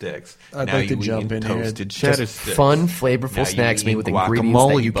 corn sticks. I'd now like to you jump eating in here. toasted Just cheddar sticks. Fun, flavorful Now you snacks made eating with ingredients that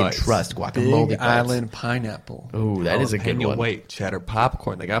guacamole you can bites. trust. Guacamole Big bites. Island pineapple. Ooh, that is a good Hang one. Wait, cheddar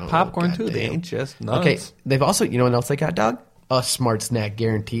popcorn. They got popcorn too. They goddamn. ain't just nuts. Okay, they've also, you know what else they got, dog? A smart snack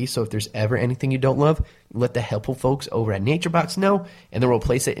guarantee. So if there's ever anything you don't love, let the helpful folks over at NatureBox know, and they'll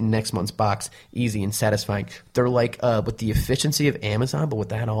replace it in next month's box. Easy and satisfying. They're like with the efficiency of Amazon, but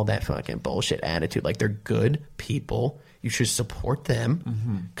without all that fucking bullshit attitude. Like, they're good people. You should support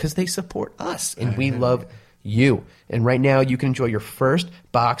them because they support us, and we love you. And right now, you can enjoy your first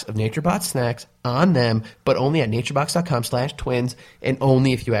box of NatureBox snacks on them, but only at naturebox.com/twins, and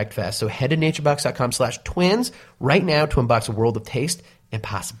only if you act fast. So head to naturebox.com/twins right now to unbox a world of taste and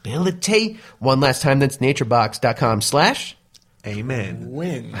possibility. One last time, that's naturebox.com/ Amen.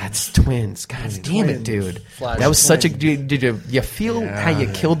 Win. That's twins. God damn it, Twins. dude. Flash That was such a. twins. Did you feel how you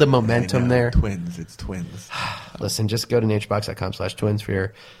killed the momentum I know. there? Twins. It's twins. Listen, just go to naturebox.com/twins for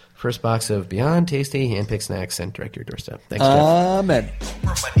your first box of Beyond Tasty handpicked snacks sent direct to your doorstep. Thanks, Jeff. Amen.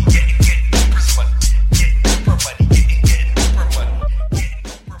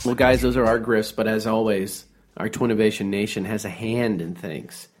 Well, guys, those are our grifts, but as always, our Twinnovation Nation has a hand in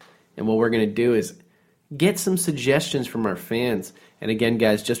things. And what we're going to do is get some suggestions from our fans. And again,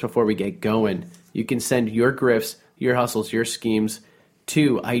 guys, just before we get going, you can send your grifts, your hustles, your schemes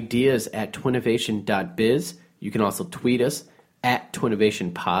to ideas@twinnovation.biz. You can also tweet us at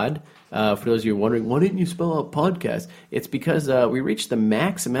Twinnovation Pod. For those of you wondering, why didn't you spell out podcast? It's because we reached the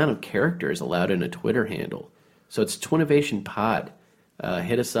max amount of characters allowed in a Twitter handle. So it's Twinnovation Pod.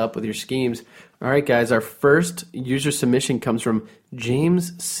 Hit us up with your schemes. All right, guys, our first user submission comes from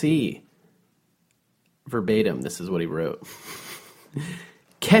James C. Verbatim, this is what he wrote.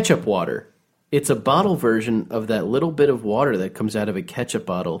 Ketchup water. It's a bottle version of that little bit of water that comes out of a ketchup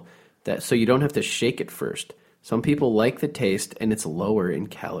bottle, so you don't have to shake it first. Some people like the taste, and it's lower in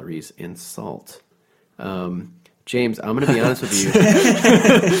calories and salt. James, I'm going to be honest with you.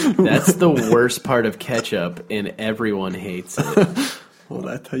 That's the worst part of ketchup, and everyone hates it. Well,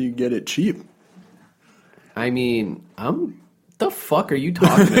 that's how you get it cheap. I mean, the fuck are you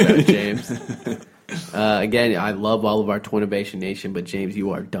talking about, James? Again, I love all of our Twinnovation Nation, but James,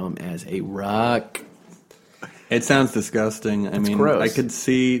 you are dumb as a rock. It sounds disgusting. I mean, gross. I could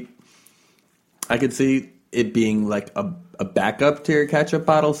see it being like a backup to your ketchup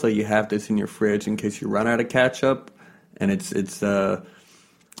bottle, so you have this in your fridge in case you run out of ketchup. And it's if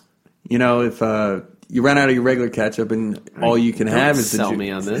you run out of your regular ketchup and all you can have is sell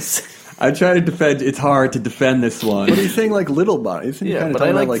me on this. I try to defend. It's hard to defend this one. What are you saying, like little bun? Yeah, but I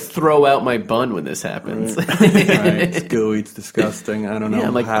like throw out my bun when this happens. Right. It's gooey. It's disgusting. I don't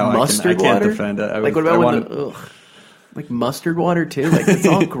know like how mustard I can't water? defend it. Like what about like mustard water too? Like it's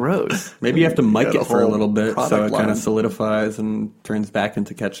all gross. Maybe you have to mic Yeah, it for a little bit so it product kind line. of solidifies and turns back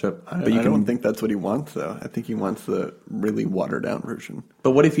into ketchup. I don't think that's what he wants, though. I think he wants the really watered down version.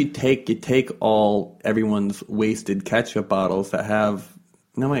 But what if you take everyone's wasted ketchup bottles that have.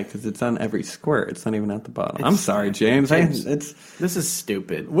 No, wait, because it's on every squirt. It's not even at the bottom. I'm sorry, James. This is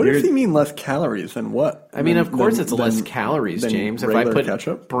stupid. What does he mean less calories than what? I mean, of course it's less calories, than James. If I put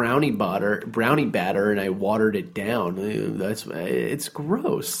ketchup? brownie batter and I watered it down, it's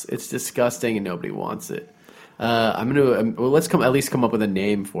gross. It's disgusting and nobody wants it. Let's at least come up with a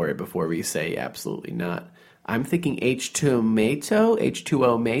name for it before we say absolutely not. I'm thinking H2O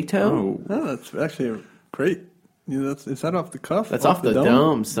Mato. Oh, that's actually great. Yeah, is that off the cuff? That's off the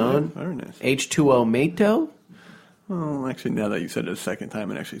dome, son. Yeah, very nice. H2O Mato. Well, actually, now that you said it a second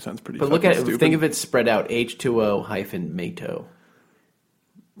time, it actually sounds pretty. But look at it. stupid. Think of it spread out. H2O-Mato.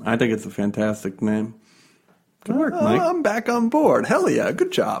 I think it's a fantastic name. Good work, Mike. I'm back on board. Hell yeah,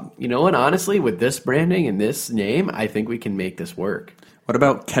 good job. You know what? Honestly, with this branding and this name, I think we can make this work. What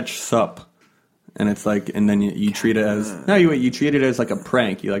about catch sup? And it's like, and then you treat it as you treat it as like a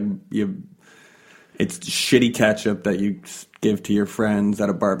prank. It's shitty ketchup that you give to your friends at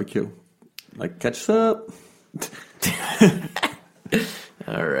a barbecue, like catch up.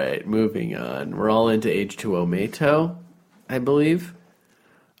 All right, moving on. We're all into H2O Mato, I believe.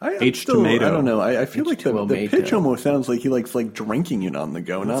 H-tomato. I don't know. I feel like the H2O pitch almost sounds like he likes like drinking it on the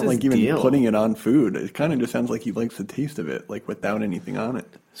go, not his like even deal? putting it on food. It kind of just sounds like he likes the taste of it, like without anything on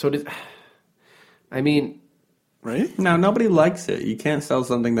it. Right? No, nobody likes it. You can't sell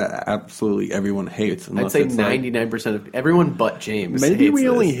something that absolutely everyone hates. I'd say 99% of everyone but James. Maybe hates we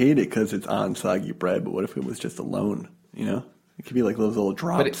only this. hate it because it's on soggy bread, but what if it was just alone? You know? It could be like those little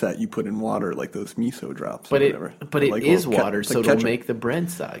drops that you put in water, like those miso drops or whatever. But it like is little water, so like it'll ketchup. make the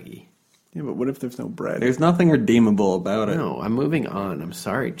bread soggy. Yeah, but what if there's no bread? There's nothing redeemable about it. No, I'm moving on. I'm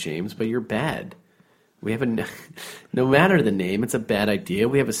sorry, James, but you're bad. We have no matter the name, it's a bad idea.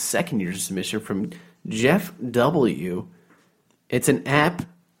 We have a second user submission from Jeff W. It's an app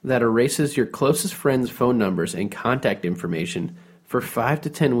that erases your closest friends' phone numbers and contact information for 5 to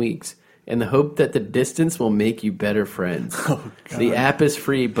 10 weeks in the hope that the distance will make you better friends. The app is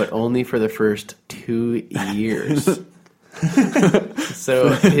free, but only for the first 2 years. So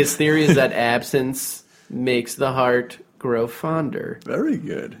his theory is that absence makes the heart grow fonder. Very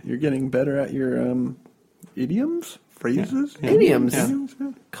good. You're getting better at your idioms? Phrases? Yeah. Idioms.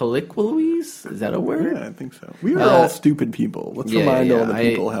 Yeah. Colloquies? Is that a word? Yeah, I think so. We are all stupid people. Let's remind all the I-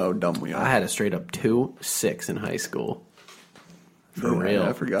 people how dumb we are. I had a straight up 2.6 in high school. For real.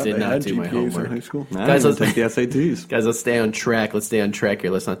 I forgot Did they not had do my GPAs in homework. high school. I Guys, didn't let's- take the SATs. Guys, let's stay on track. Let's stay on track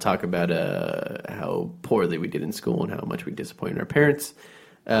here. Let's not talk about how poorly we did in school and how much we disappointed our parents.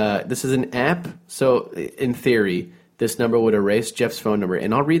 This is an app. So, in theory, this number would erase Jeff's phone number.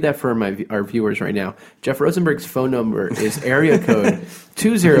 And I'll read that for our viewers right now. Jeff Rosenberg's phone number is area code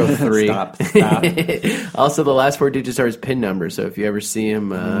 203. Stop. Also, the last 4 digits are his PIN number. So if you ever see him,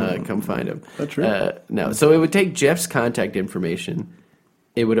 come find him. That's right. No. So it would take Jeff's contact information.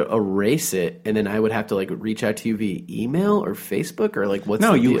 It would erase it, and then I would have to reach out to you via email or Facebook or what's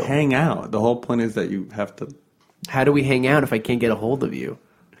No, the you deal? hang out. The whole point is that you have to How do we hang out if I can't get a hold of you?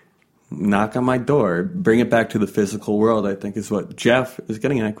 knock on my door, bring it back to the physical world. I think is what Jeff is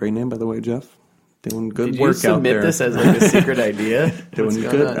getting at. Great name, by the way, Jeff. Doing good Did you work out submit there. this as like a secret idea? Doing What's going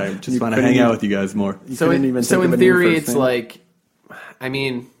good. on? I just want to hang out with you guys more. So couldn't even in think of a new theory, first it's name? like, I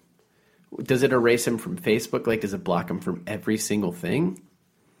mean, does it erase him from Facebook? Like, does it block him from every single thing?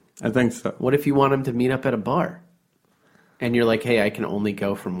 I think so. What if you want him to meet up at a bar? And you're like, hey, I can only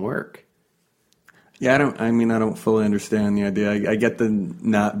go from work. Yeah, I don't fully understand the idea. I get the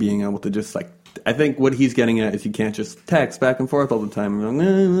not being able to just like. I think what he's getting at is you can't just text back and forth all the time and,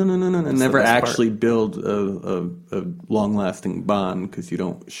 and never best part. actually build a long-lasting bond because you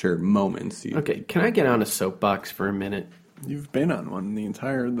don't share moments. Okay, can I get on a soapbox for a minute? You've been on one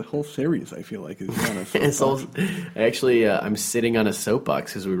the whole series. I feel like is on a It's soapbox. actually, I'm sitting on a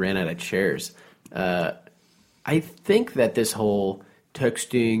soapbox because we ran out of chairs. I think that this whole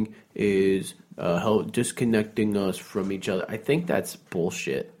texting is disconnecting us from each other. I think that's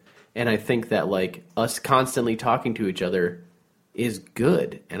bullshit. And I think that, like, us constantly talking to each other is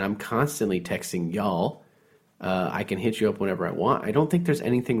good. And I'm constantly texting y'all. I can hit you up whenever I want. I don't think there's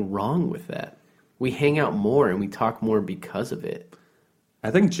anything wrong with that. We hang out more and we talk more because of it.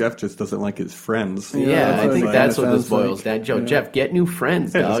 I think Jeff just doesn't like his friends. Yeah, I think that's what this sounds like. boils down. Jeff, get new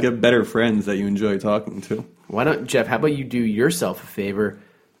friends, Yeah, dog. just get better friends that you enjoy talking to. Why don't, Jeff, how about you do yourself a favor?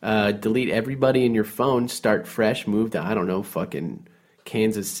 Delete everybody in your phone, start fresh, move to, I don't know, fucking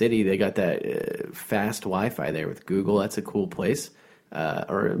Kansas City. They got that fast Wi-Fi there with Google. That's a cool place.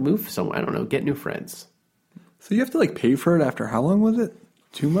 Or move somewhere, I don't know, get new friends. So you have to like pay for it after how long was it?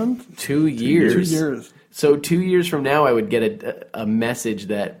 2 months? 2 years. 2 years. So 2 years from now, I would get a message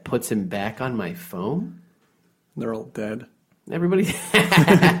that puts him back on my phone. They're all dead. Everybody,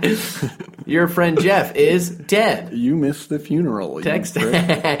 your friend Jeff is dead. You missed the funeral. you Text. prick.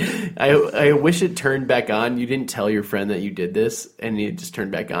 I wish it turned back on. You didn't tell your friend that you did this, and it just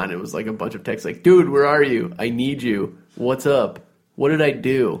turned back on. It was like a bunch of texts like, dude, where are you? I need you. What's up? What did I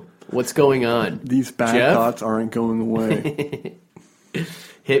do? What's going on? These bad Jeff? thoughts aren't going away.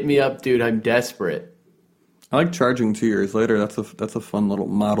 Hit me up, dude. I'm desperate. I like charging 2 years later. That's a fun little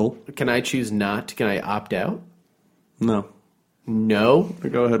model. Can I choose not? Can I opt out? No. No? I'll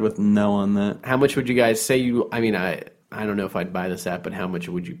go ahead with no on that. How much would you guys say you... I mean, I don't know if I'd buy this app, but how much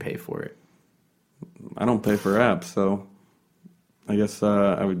would you pay for it? I don't pay for apps, so I guess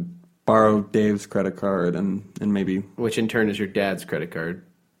I would borrow Dave's credit card and maybe... Which in turn is your dad's credit card.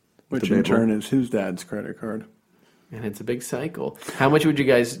 Which in Debatable. turn is his dad's credit card. And it's a big cycle. How much would you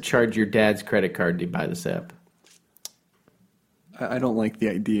guys charge your dad's credit card to buy this app? I don't like the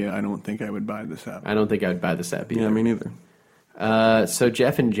idea. I don't think I would buy this app. I don't think I would buy this app either. Yeah, me neither. So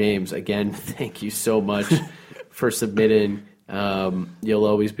Jeff and James, again, thank you so much for submitting. You'll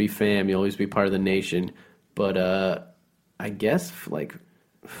always be fam. You'll always be part of the nation. But I guess, like,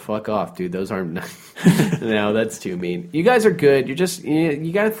 fuck off, dude. Those aren't... No, that's too mean. You guys are good. You're just...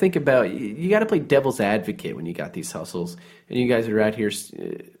 You got to think about... You got to play devil's advocate when you got these hustles. And you guys are out here...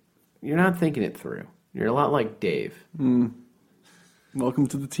 You're not thinking it through. You're a lot like Dave. Welcome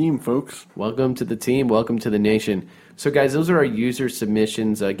to the team, folks. Welcome to the team. Welcome to the nation. So, guys, those are our user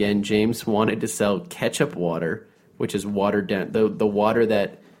submissions. Again, James wanted to sell ketchup water, which is watered down. The water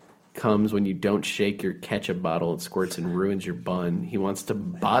that comes when you don't shake your ketchup bottle. It squirts and ruins your bun. He wants to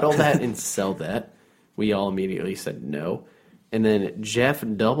bottle that and sell that. We all immediately said no. And then Jeff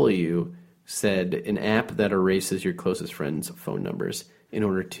W. said an app that erases your closest friends' phone numbers in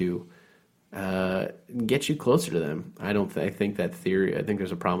order to get you closer to them. I think that theory. I think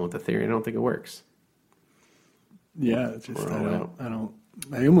there's a problem with the theory. I don't think it works. Yeah, it's just We're all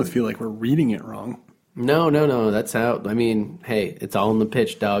I almost feel like we're reading it wrong. No. That's how. I mean, hey, it's all in the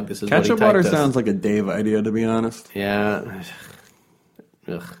pitch, dog. This is Ketchup what he water typed us. sounds like a Dave idea, to be honest. Yeah.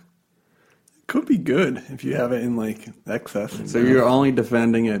 Ugh. Could be good if you have it in like excess. So you're only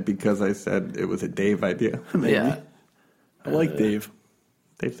defending it because I said it was a Dave idea. Yeah. I like Dave.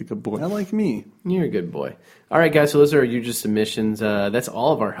 Dave's a good boy. I like me. You're a good boy. All right, guys. So those are our user submissions. That's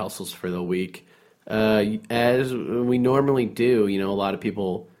all of our hustles for the week. As we normally do, a lot of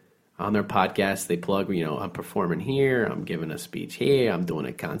people on their podcasts, they plug, I'm performing here, I'm giving a speech here, I'm doing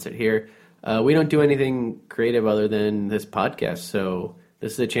a concert here. We don't do anything creative other than this podcast. So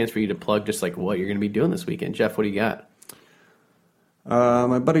this is a chance for you to plug just like what you're going to be doing this weekend. Jeff, what do you got?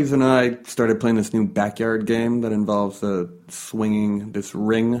 My buddies and I started playing this new backyard game that involves swinging this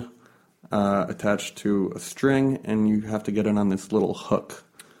ring attached to a string, and you have to get it on this little hook.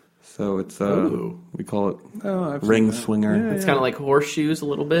 So it's we call it I've ring seen that. swinger. It's kind of like horseshoes a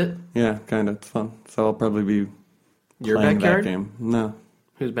little bit. Yeah, kind of. It's fun. So I'll probably be Your playing backyard? that game. No,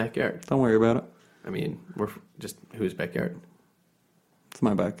 Whose backyard? don't worry about it. I mean, we're just whose backyard? It's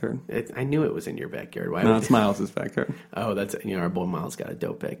my backyard. I knew it was in your backyard. Why No, would it's Miles' backyard. Oh, that's our boy Miles got a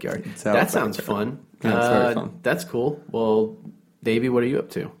dope backyard. It's our That sounds backyard. fun. Yeah, it's very fun. That's cool. Well, Davey, what are you up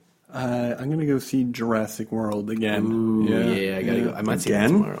to? I'm going to go see Jurassic World again. Ooh, yeah, I gotta go. I might see that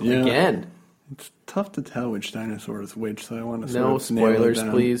Again? tomorrow. Yeah. Again. It's tough to tell which dinosaur is which, so I want to No sort of nail it spoilers,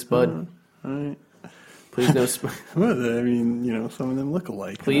 down. please, bud. All right. Please no. Well, I mean, some of them look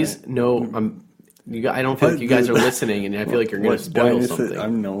alike. Please right? no. I don't feel like you guys are listening, and I feel like you're going to spoil something.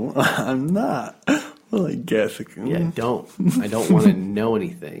 I'm not. Well, I guess. Yeah, don't. I don't want to know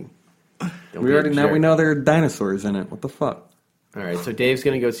anything. Don't be a Now we jerk. know there are dinosaurs in it. What the fuck? All right, so Dave's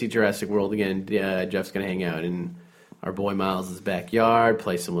going to go see Jurassic World again. Jeff's going to hang out in our boy Miles' backyard,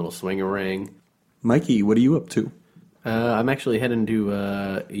 play some little swing-a-ring. Mikey, what are you up to? I'm actually heading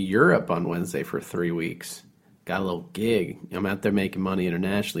to Europe on Wednesday for 3 weeks. Got a little gig. I'm out there making money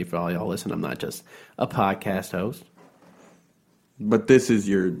internationally for all y'all. Listen, I'm not just a podcast host. But this is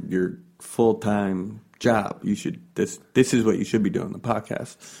your full-time job. You should this is what you should be doing, the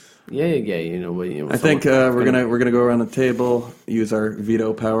podcast. Yeah. I think we're gonna go around the table, use our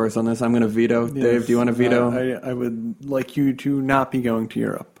veto powers on this. I'm gonna veto. Yes. Dave, do you want to veto? I would like you to not be going to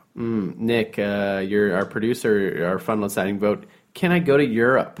Europe. Nick, you're our producer, our final deciding vote. Can I go to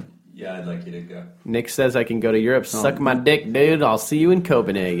Europe? Yeah, I'd like you to go. Nick says I can go to Europe. Suck my dick, dude. I'll see you in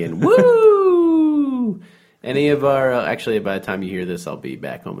Copenhagen. Woo! Any of our... actually, by the time you hear this, I'll be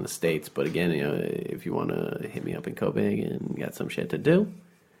back home in the States. But again, if you want to hit me up in Copenhagen, got some shit to do,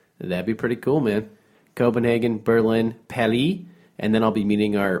 that'd be pretty cool, man. Copenhagen, Berlin, Paris. And then I'll be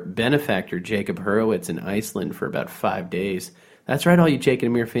meeting our benefactor, Jacob Hurwitz, in Iceland for about 5 days. That's right, all you Jake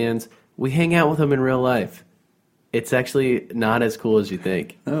and Amir fans. We hang out with him in real life. It's actually not as cool as you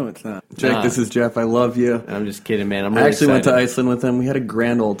think. No, it's not. Jake, Nah. This is Jeff. I love you. I'm just kidding, man. I'm I really actually went to excited. Iceland with him. We had a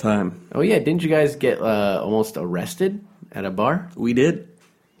grand old time. Oh, yeah. Didn't you guys get almost arrested at a bar? We did.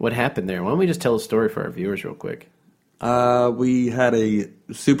 What happened there? Why don't we just tell a story for our viewers real quick? We had a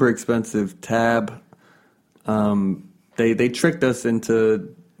super expensive tab. They tricked us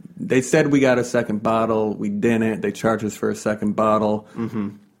into... They said we got a second bottle. We didn't. They charged us for a second bottle.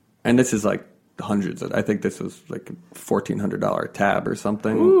 Mm-hmm. And this is like hundreds. I think this was like a $1,400 tab or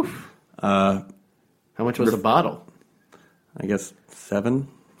something. Oof. How much was the bottle? I guess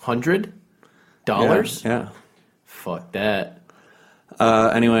 $700. Yeah. Fuck that.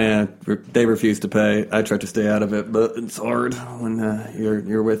 Anyway, they refused to pay. I tried to stay out of it, but it's hard when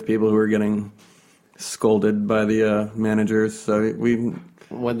you're with people who are getting scolded by the managers. So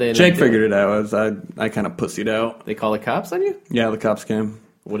Jake figured it out. I kind of pussied out. They call the cops on you? Yeah, the cops came.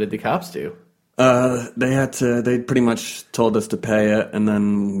 What did the cops do? They pretty much told us to pay it, and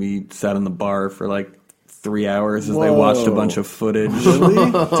then we sat in the bar for like 3 hours as they watched a bunch of footage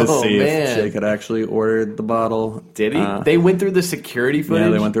to see if Jake had actually ordered the bottle. Did he? They went through the security footage? Yeah,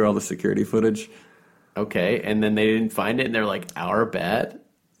 they went through all the security footage. Okay, and then they didn't find it, and they're like, our bad?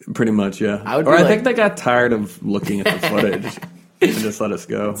 Pretty much, yeah. I think they got tired of looking at the footage and just let us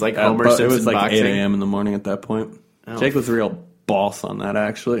go. It's like Homer but Simpson it was like boxing. 8 a.m. in the morning at that point. Oh. Jake was a real boss on that,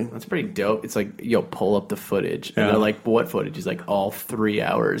 actually. That's pretty dope. It's like, pull up the footage. Yeah. And they're like, what footage? He's like, all 3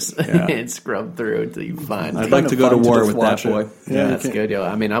 hours. Yeah. And scrub through until you find I'd it. like to go to fun to war just with that watch it. boy. Yeah, that's good, yo.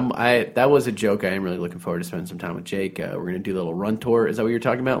 I mean, that was a joke. I am really looking forward to spending some time with Jake. We're going to do a little run tour. Is that what you're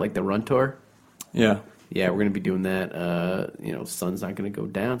talking about? Like the run tour? Yeah. Yeah, we're going to be doing that. Sun's not going to go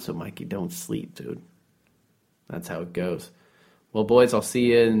down, so Mikey, don't sleep, dude. That's how it goes. Well, boys, I'll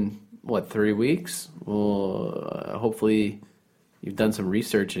see you in, 3 weeks? Well, hopefully you've done some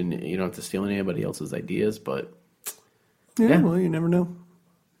research and you don't have to steal anybody else's ideas, but Yeah, well, you never know.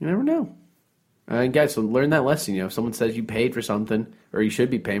 you never know. Guys, so learn that lesson. If someone says you paid for something, or you should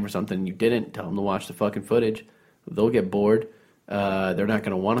be paying for something, and you didn't, tell them to watch the fucking footage. They'll get bored. They're not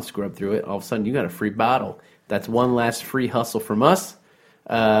going to want to scrub through it. All of a sudden, you got a free bottle. That's one last free hustle from us.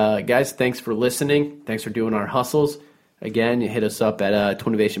 Guys, thanks for listening. Thanks for doing our hustles. Again, you hit us up at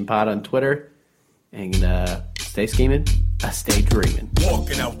Twinnovation Pod on Twitter. And stay scheming, stay dreaming.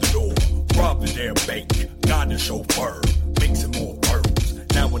 Walking out the door, robbed the damn bank, got the chauffeur, mixing more pearls,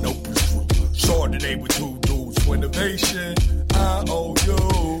 now an open screw. Chardonnay with 2 dudes, Twinnovation, I owe you.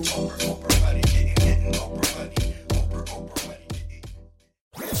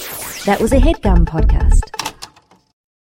 That was a HeadGum podcast.